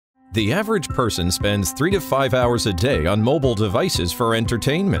The average person spends 3 to 5 hours a day on mobile devices for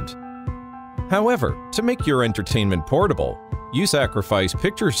entertainment. However, to make your entertainment portable, you sacrifice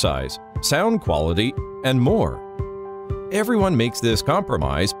picture size, sound quality, and more. Everyone makes this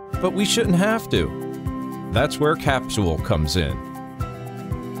compromise, but we shouldn't have to. That's where Capsule comes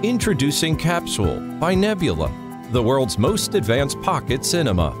in. Introducing Capsule by Nebula, the world's most advanced pocket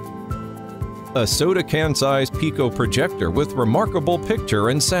cinema. A soda can-sized Pico projector with remarkable picture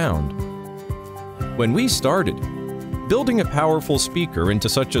and sound. When we started, building a powerful speaker into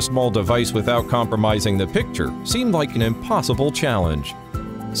such a small device without compromising the picture seemed like an impossible challenge.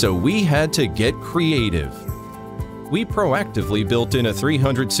 So we had to get creative. We proactively built in a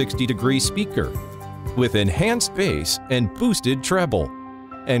 360-degree speaker with enhanced bass and boosted treble,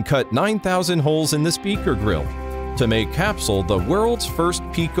 and cut 9,000 holes in the speaker grill to make Capsule the world's first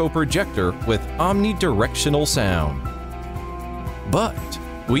Pico projector with omnidirectional sound. But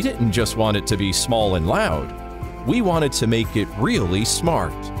we didn't just want it to be small and loud, we wanted to make it really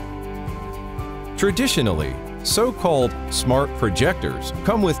smart. Traditionally, so-called smart projectors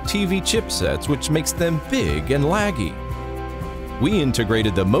come with TV chipsets, which makes them big and laggy. We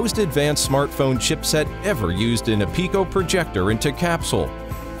integrated the most advanced smartphone chipset ever used in a Pico projector into Capsule,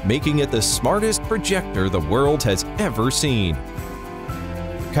 making it the smartest projector the world has ever seen.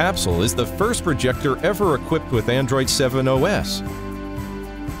 Capsule is the first projector ever equipped with Android 7 OS.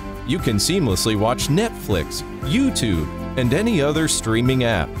 You can seamlessly watch Netflix, YouTube, and any other streaming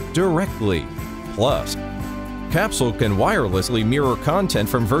app directly. Plus, Capsule can wirelessly mirror content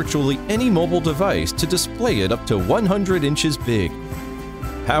from virtually any mobile device to display it up to 100 inches big.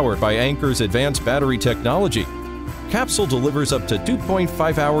 Powered by Anker's advanced battery technology, Capsule delivers up to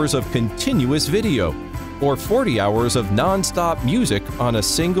 2.5 hours of continuous video, or 40 hours of non-stop music on a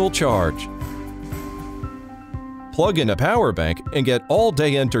single charge. Plug in a power bank and get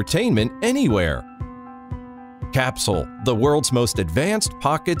all-day entertainment anywhere. Capsule, the world's most advanced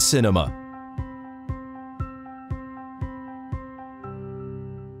pocket cinema.